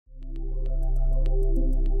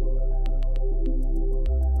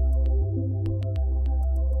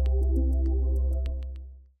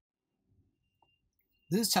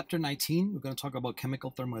This is chapter 19. We're going to talk about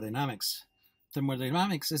chemical thermodynamics.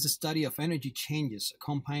 Thermodynamics is the study of energy changes,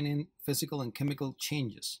 accompanying physical and chemical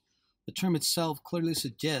changes. The term itself clearly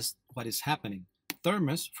suggests what is happening.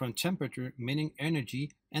 Thermos, from temperature, meaning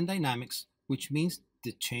energy, and dynamics, which means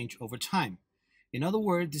the change over time. In other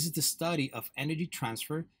words, this is the study of energy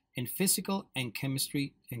transfer in physical and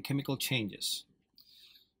chemical changes.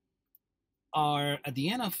 At the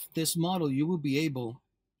end of this model, you will be able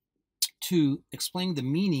to explain the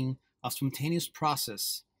meaning of spontaneous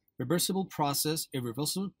process, reversible process,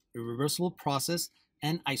 irreversible process,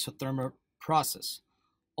 and isothermal process.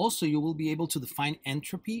 Also, you will be able to define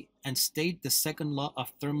entropy and state the second law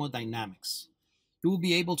of thermodynamics. You will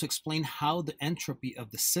be able to explain how the entropy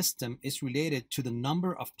of the system is related to the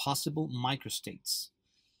number of possible microstates.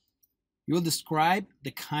 You will describe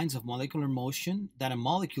the kinds of molecular motion that a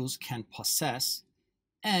molecules can possess,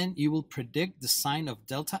 and you will predict the sign of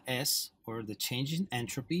delta S, or the change in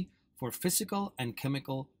entropy, for physical and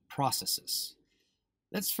chemical processes.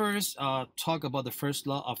 Let's first talk about the first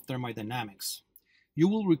law of thermodynamics. You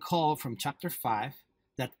will recall from chapter 5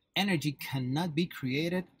 that energy cannot be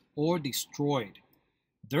created or destroyed.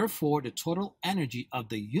 Therefore, the total energy of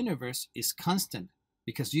the universe is constant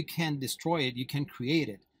because you can't destroy it, you can create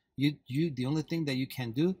it. The only thing that you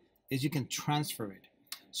can do is you can transfer it.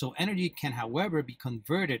 So energy can, however, be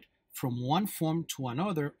converted from one form to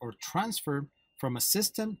another or transferred from a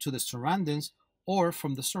system to the surroundings or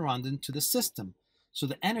from the surrounding to the system. So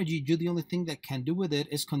the energy, the only thing that can do with it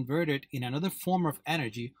is convert it in another form of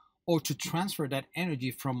energy or to transfer that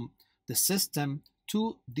energy from the system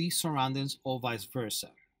to the surroundings or vice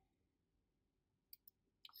versa.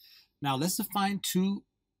 Now let's define two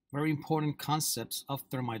very important concepts of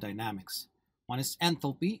thermodynamics. One is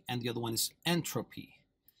enthalpy and the other one is entropy.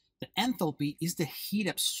 The enthalpy is the heat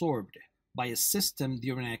absorbed by a system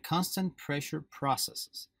during a constant pressure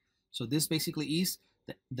processes. So this basically is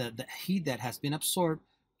the heat that has been absorbed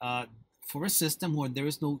for a system where there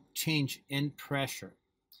is no change in pressure.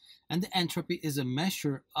 And the entropy is a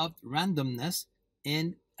measure of randomness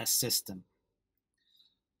in a system.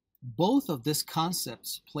 Both of these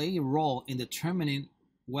concepts play a role in determining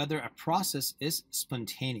whether a process is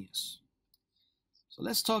spontaneous. So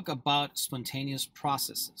let's talk about spontaneous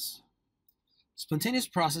processes. Spontaneous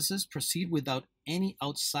processes proceed without any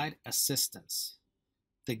outside assistance.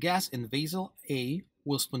 The gas in vessel A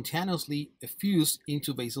will spontaneously effuse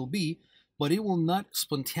into vessel B, but it will not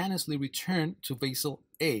spontaneously return to vessel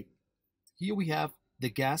A. Here we have the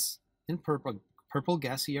gas in purple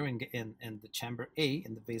gas here in the chamber A,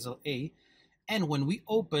 in the vessel A. And when we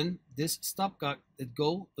open this stopcock, it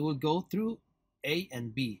will go through A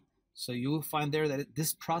and B. So you will find there that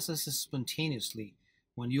this processes spontaneously.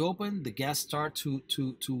 When you open, the gas start to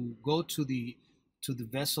go to the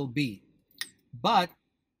vessel B. But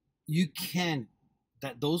you can,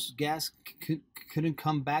 those gas couldn't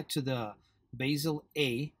come back to the vessel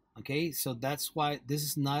A. Okay, so that's why this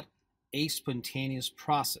is not a spontaneous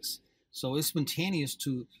process. So it's spontaneous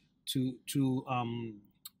to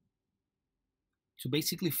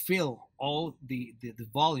basically fill all the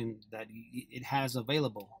volume that it has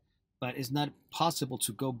available, but it's not possible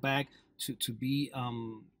to go back to be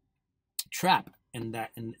trapped in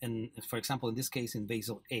that. In for example, in this case, in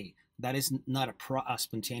vessel A, that is not a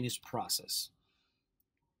spontaneous process.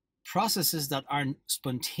 Processes that are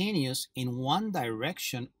spontaneous in one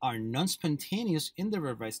direction are non-spontaneous in the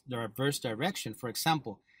reverse direction. For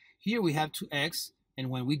example, here we have two eggs, and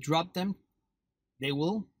when we drop them, they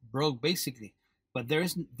will break basically. But there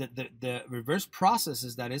is the reverse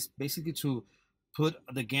processes, that is basically to put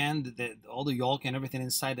again all the yolk and everything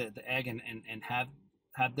inside the egg and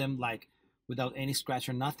have them like without any scratch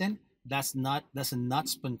or nothing. That's a not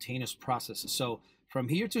spontaneous process. So from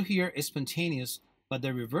here to here is spontaneous, but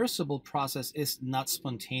the reversible process is not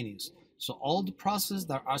spontaneous. So all the processes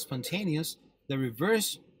that are spontaneous, the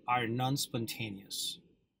reverse are non-spontaneous.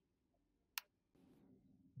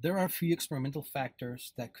 There are a few experimental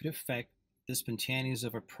factors that could affect the spontaneous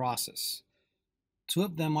of a process. Two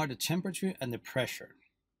of them are the temperature and the pressure.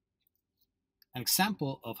 An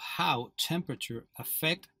example of how temperature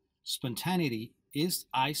affects spontaneity is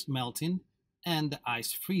ice melting and the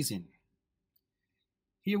ice freezing.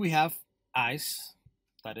 Here we have ice,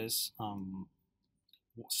 that is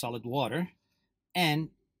solid water, and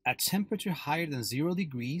at temperature higher than 0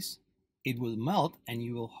 degrees, it will melt and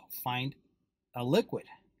you will find a liquid.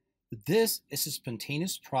 This is a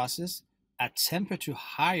spontaneous process at temperature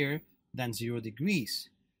higher than 0 degrees.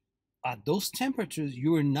 At those temperatures,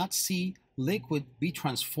 you will not see liquid be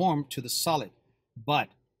transformed to the solid, but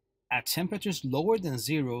at temperatures lower than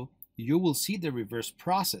 0, you will see the reverse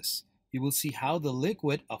process. you will see how the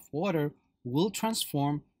liquid of water will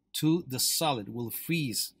transform to the solid, will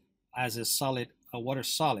freeze as a solid, a water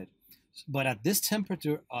solid. But at this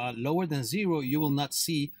temperature lower than 0, you will not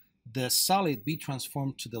see the solid be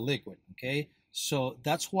transformed to the liquid, okay? So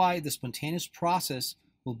that's why the spontaneous process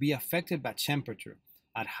will be affected by temperature.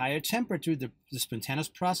 At higher temperature, the spontaneous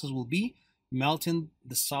process will be melting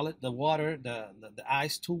the solid, the water, the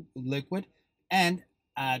ice to liquid, and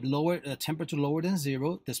at lower temperature lower than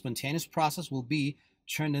 0, the spontaneous process will be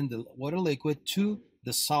turning the water liquid to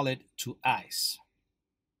the solid to ice.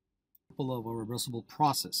 Example of a reversible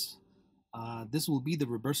process. This will be the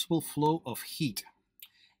reversible flow of heat.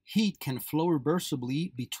 Heat can flow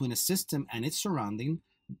reversibly between a system and its surrounding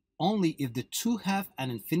only if the two have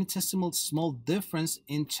an infinitesimal small difference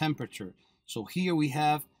in temperature. So here we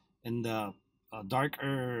have in the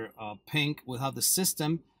darker pink, we have the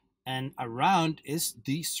system, and around is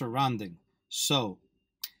the surrounding. So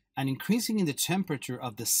an increasing in the temperature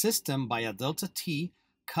of the system by a delta T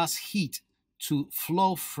causes heat to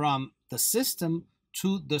flow from the system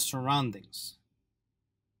to the surroundings.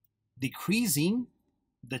 Decreasing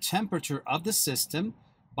the temperature of the system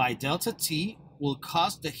by delta T will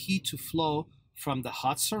cause the heat to flow from the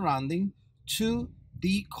hot surrounding to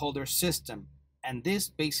the colder system. And this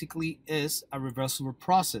basically is a reversible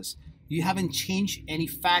process. You haven't changed any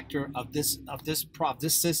factor of this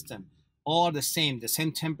system. All the same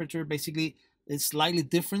temperature. Basically, it's slightly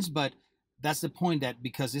different, but that's the point, that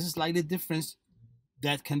because this is slightly different,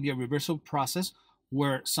 that can be a reversible process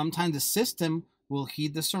where sometimes the system will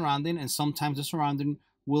heat the surrounding and sometimes the surrounding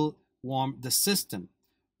will warm the system.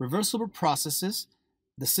 Reversible processes,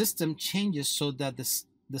 the system changes so that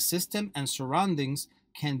the system and surroundings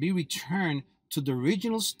can be returned to the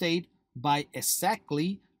original state by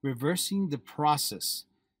exactly reversing the process.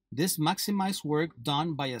 This maximizes work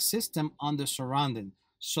done by a system on the surrounding.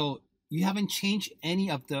 So you haven't changed any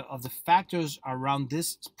of the factors around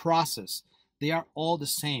this process. They are all the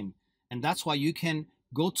same. And that's why you can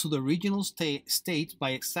go to the original state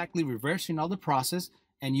by exactly reversing all the process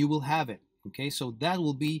and you will have it. Okay, so that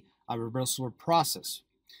will be a reversible process.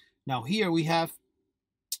 Now here we have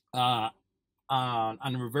an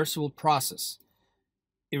irreversible process.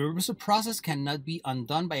 A reversible process cannot be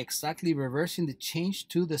undone by exactly reversing the change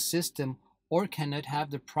to the system or cannot have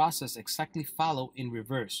the process exactly follow in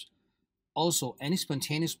reverse. Also, any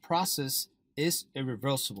spontaneous process is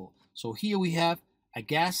irreversible. So here we have a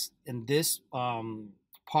gas in this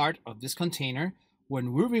part of this container.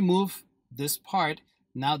 When we remove this part,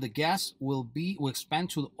 now the gas will expand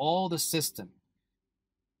to all the system.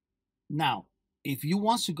 Now, if you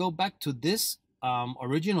want to go back to this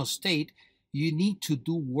original state, you need to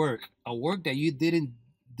do a work that you didn't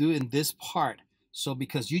do in this part. So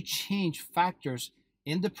because you change factors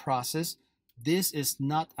in the process, this is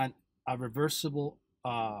not a reversible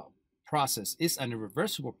process. It's an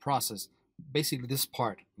irreversible process, basically this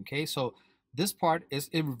part. Okay, so this part is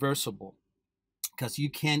irreversible because you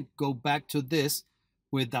can't go back to this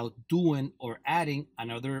without doing or adding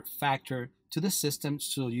another factor to the system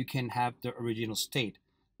so you can have the original state.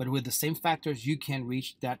 But with the same factors, you can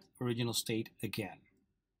reach that original state again.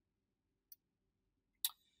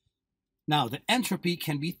 Now, the entropy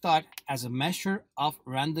can be thought as a measure of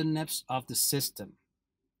randomness of the system.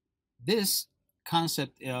 This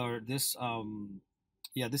concept, this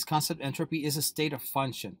concept entropy is a state of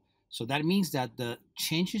function. So that means that the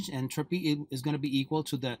change in entropy is going to be equal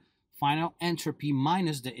to the final entropy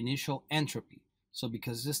minus the initial entropy. So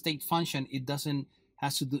because the state function, it doesn't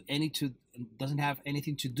have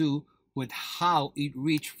anything to do with how it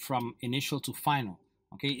reached from initial to final.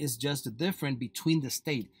 Okay, it's just the difference between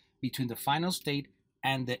the final state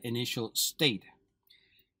and the initial state.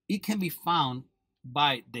 It can be found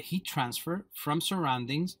by the heat transfer from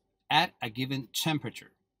surroundings at a given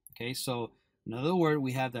temperature. Okay, so in other words,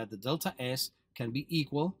 we have that the delta S can be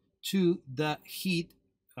equal to the heat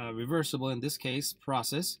reversible, in this case,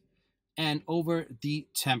 process, and over the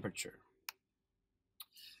temperature.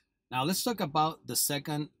 Now let's talk about the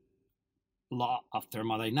second law of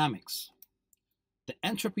thermodynamics. The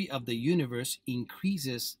entropy of the universe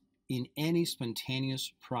increases in any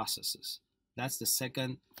spontaneous processes. That's the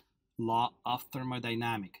second law of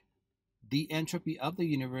thermodynamics. The entropy of the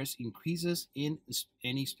universe increases in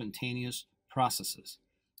any spontaneous processes.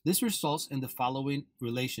 This results in the following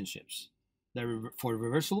relationships. For a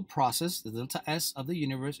reversible process, the delta S of the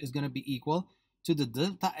universe is going to be equal to the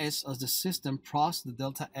delta S of the system plus the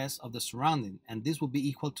delta S of the surrounding, and this will be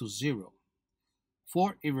equal to 0.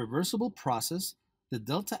 For a reversible process, the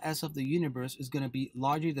delta S of the universe is going to be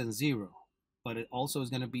larger than 0, but it also is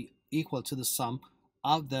going to be equal to the sum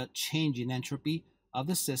of the change in entropy of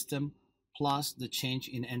the system plus the change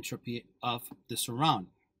in entropy of the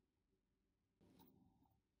surrounding.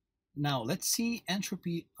 Now let's see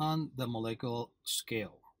entropy on the molecular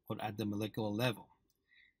scale or at the molecular level.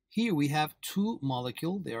 Here we have two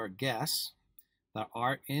molecules, they are gas, that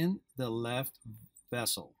are in the left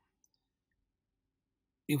vessel.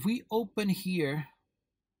 If we open here,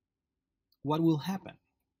 what will happen?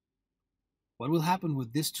 What will happen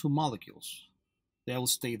with these two molecules? They will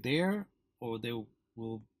stay there, or they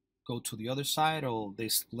will go to the other side, or they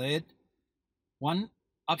split. One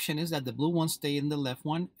option is that the blue one stay in the left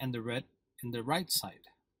one and the red in the right side.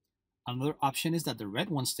 Another option is that the red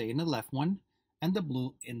one stay in the left one and the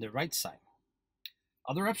blue in the right side.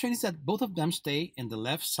 Other option is that both of them stay in the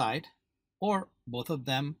left side, or both of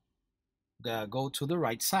them go to the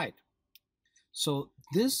right side. So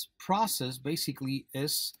this process basically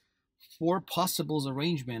is four possible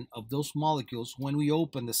arrangements of those molecules when we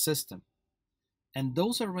open the system. And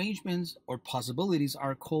those arrangements or possibilities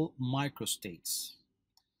are called microstates.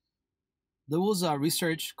 There was a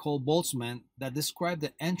research called Boltzmann that described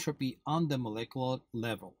the entropy on the molecular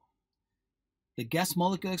level. The gas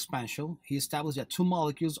molecule expansion, he established that two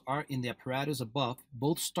molecules are in the apparatus above,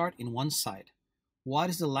 both start in one side. What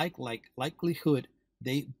is the likelihood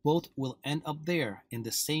they both will end up there in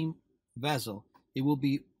the same vessel? It will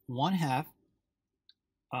be 1/2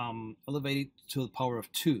 elevated to the power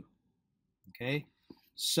of 2. Okay,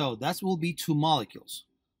 so that will be two molecules.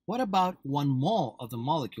 What about 1 mole of the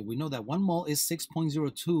molecule? We know that 1 mole is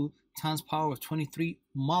 6.02 times power of 23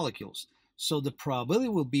 molecules. So the probability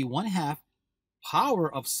will be 1/2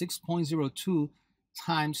 power of 6.02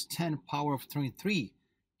 times 10 power of 23.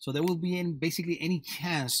 So there will be basically any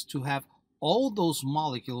chance to have all those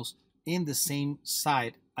molecules in the same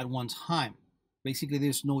side at one time. Basically,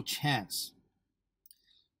 there's no chance.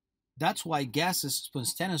 That's why gases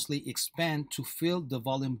spontaneously expand to fill the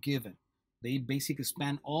volume given. They basically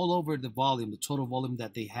expand all over the volume, the total volume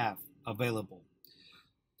that they have available.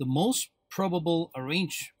 The most probable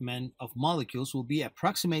arrangement of molecules will be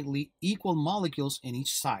approximately equal molecules in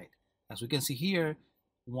each side. As we can see here,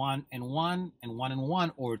 1 and 1 and 1 and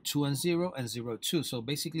 1, or 2 and 0 and 0, 2. So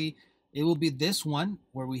basically, it will be this one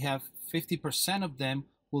where we have 50% of them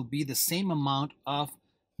will be the same amount of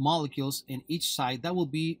molecules in each side. That will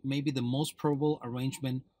be maybe the most probable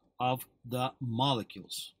arrangement of the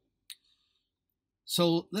molecules.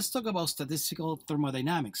 So let's talk about statistical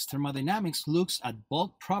thermodynamics. Thermodynamics looks at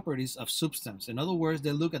bulk properties of substance. In other words,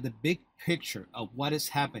 they look at the big picture of what is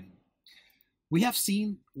happening. We have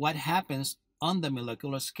seen what happens on the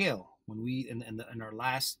molecular scale. When we, in our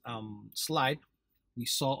last slide, we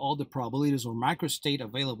saw all the probabilities or microstate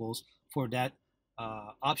available for that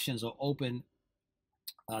options or open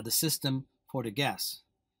the system for the gas.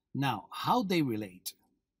 Now, how they relate?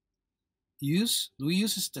 We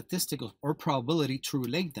use a statistical or probability to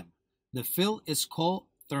relate them. The field is called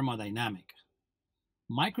thermodynamic.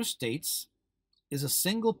 Microstates is a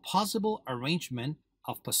single possible arrangement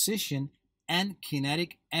of position and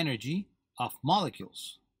kinetic energy of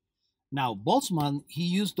molecules. Now, Boltzmann, he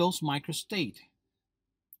used those microstates.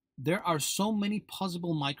 There are so many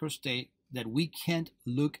possible microstates that we can't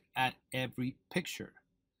look at every picture.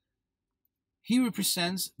 He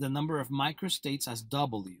represents the number of microstates as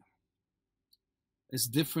W. It's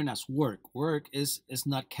different as work. Work is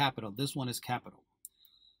not capital. This one is capital.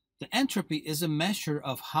 The entropy is a measure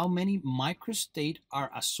of how many microstates are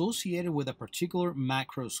associated with a particular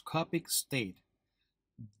macroscopic state.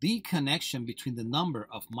 The connection between the number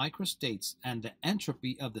of microstates and the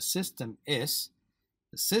entropy of the system is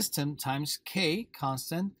the system times K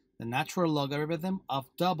constant, the natural logarithm of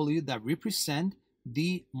W that represent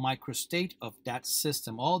the microstate of that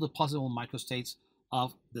system, all the possible microstates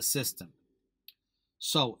of the system.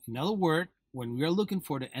 So, in other words, when we are looking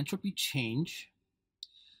for the entropy change,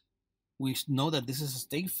 we know that this is a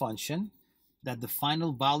state function, that the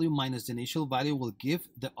final value minus the initial value will give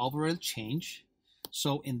the overall change.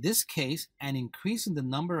 So, in this case, an increase in the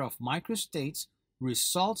number of microstates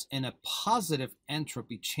results in a positive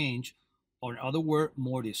entropy change, or in other words,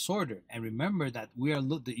 more disorder. And remember that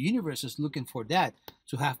the universe is looking for that,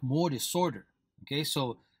 to have more disorder. Okay,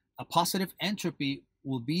 so a positive entropy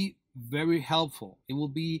will be very helpful. It will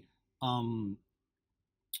be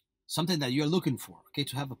something that you're looking for, okay,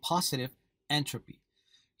 to have a positive entropy.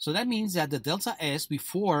 So that means that the delta S,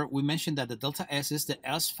 before we mentioned that the delta S is the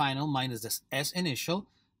S final minus the S initial,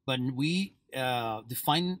 but we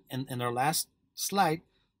defined in our last slide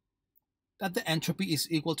that the entropy is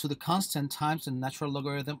equal to the constant times the natural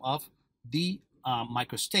logarithm of the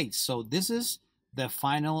microstates. So this is the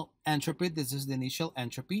final entropy, this is the initial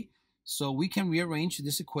entropy. So we can rearrange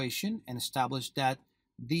this equation and establish that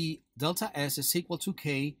the delta S is equal to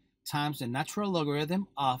K times the natural logarithm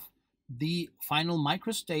of the final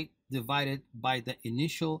microstate divided by the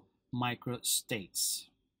initial microstates.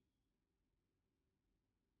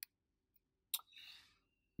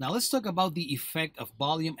 Now let's talk about the effect of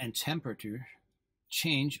volume and temperature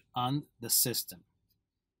change on the system.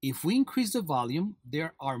 If we increase the volume,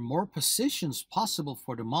 there are more positions possible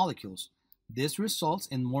for the molecules. This results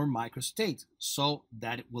in more microstates, so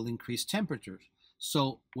that it will increase temperatures.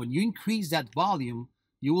 So when you increase that volume,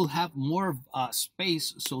 you will have more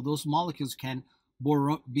space, so those molecules can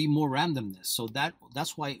be more randomness. So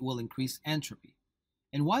that's why it will increase entropy.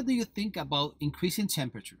 And why do you think about increasing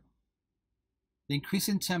temperature? The increase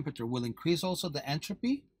in temperature will increase also the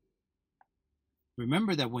entropy.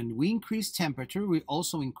 Remember that when we increase temperature, we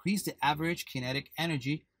also increase the average kinetic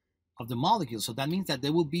energy of the molecule. So that means that they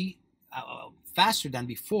will be faster than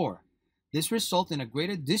before. This results in a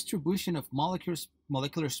greater distribution of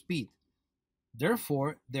molecular speed.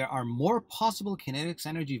 Therefore, there are more possible kinetics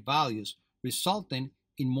energy values, resulting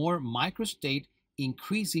in more microstate,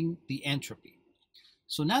 increasing the entropy.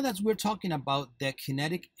 So now that we're talking about the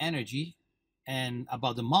kinetic energy and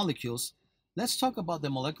about the molecules, let's talk about the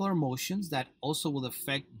molecular motions that also will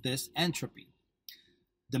affect this entropy.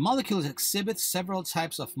 The molecules exhibit several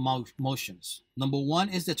types of motions. Number one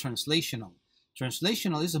is the translational.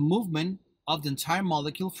 Translational is a movement of the entire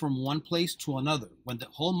molecule from one place to another, when the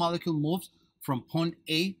whole molecule moves from point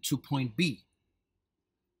A to point B.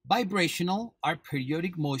 Vibrational are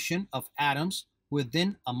periodic motion of atoms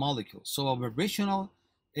within a molecule. So a vibrational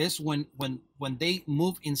is when they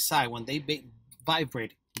move inside, when they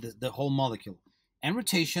vibrate the whole molecule. And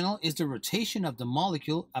rotational is the rotation of the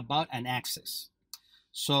molecule about an axis.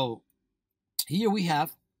 So here we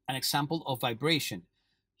have an example of vibration.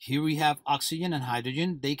 Here we have oxygen and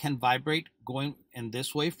hydrogen. They can vibrate going in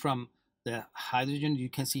this way from the hydrogen. You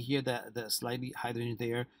can see here that the slightly hydrogen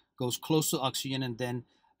there goes close to oxygen and then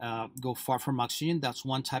go far from oxygen. That's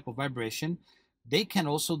one type of vibration. They can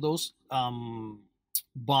also, those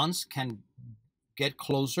bonds can get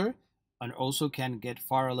closer and also can get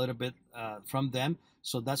far a little bit from them.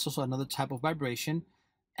 So that's also another type of vibration.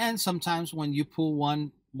 And sometimes when you pull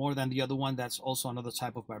one more than the other one, that's also another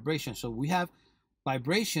type of vibration. So we have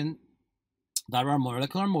vibration that are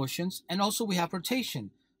molecular motions, and also we have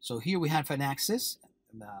rotation. So here we have an axis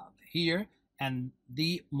here, and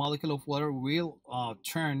the molecule of water will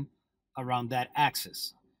turn around that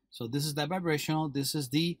axis. So this is the vibrational, this is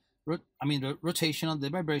the rotational, the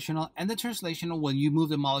vibrational, and the translational when you move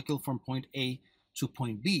the molecule from point A to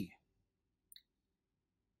point B.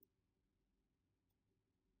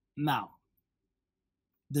 Now,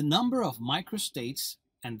 the number of microstates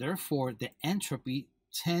and therefore the entropy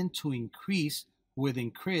tend to increase with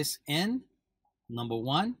increase in, number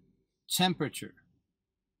one, temperature.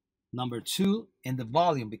 Number two, in the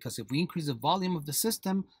volume, because if we increase the volume of the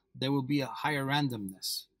system, there will be a higher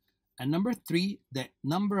randomness. And number three, the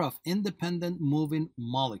number of independent moving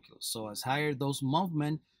molecules. So as higher those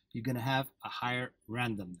movement, you're going to have a higher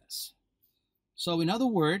randomness. So in other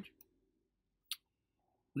words,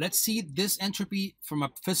 let's see this entropy from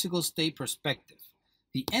a physical state perspective.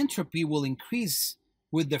 The entropy will increase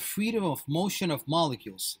with the freedom of motion of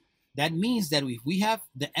molecules. That means that if we have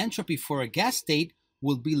the entropy for a gas state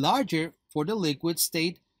will be larger for the liquid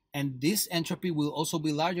state, and this entropy will also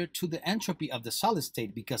be larger to the entropy of the solid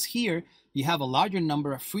state, because here you have a larger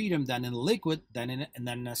number of freedom than in a liquid than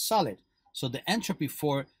in a solid. So the entropy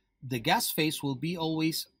for the gas phase will be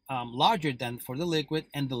always larger than for the liquid,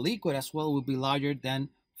 and the liquid as well will be larger than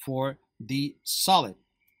for the solid.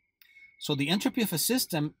 So the entropy of a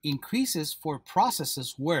system increases for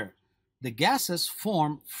processes where the gases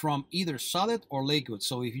form from either solid or liquid.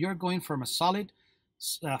 So if you're going from a solid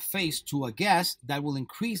phase to a gas, that will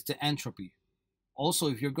increase the entropy. Also,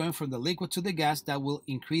 if you're going from the liquid to the gas, that will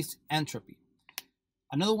increase entropy.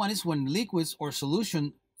 Another one is when liquids or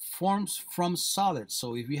solution forms from solids.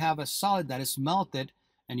 So if you have a solid that is melted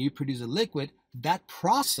and you produce a liquid, that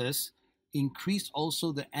process increased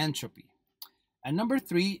also the entropy. And number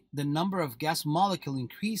three, the number of gas molecule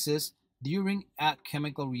increases during a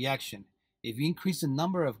chemical reaction. If you increase the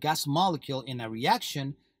number of gas molecule in a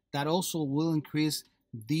reaction, that also will increase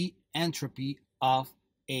the entropy of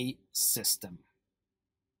a system.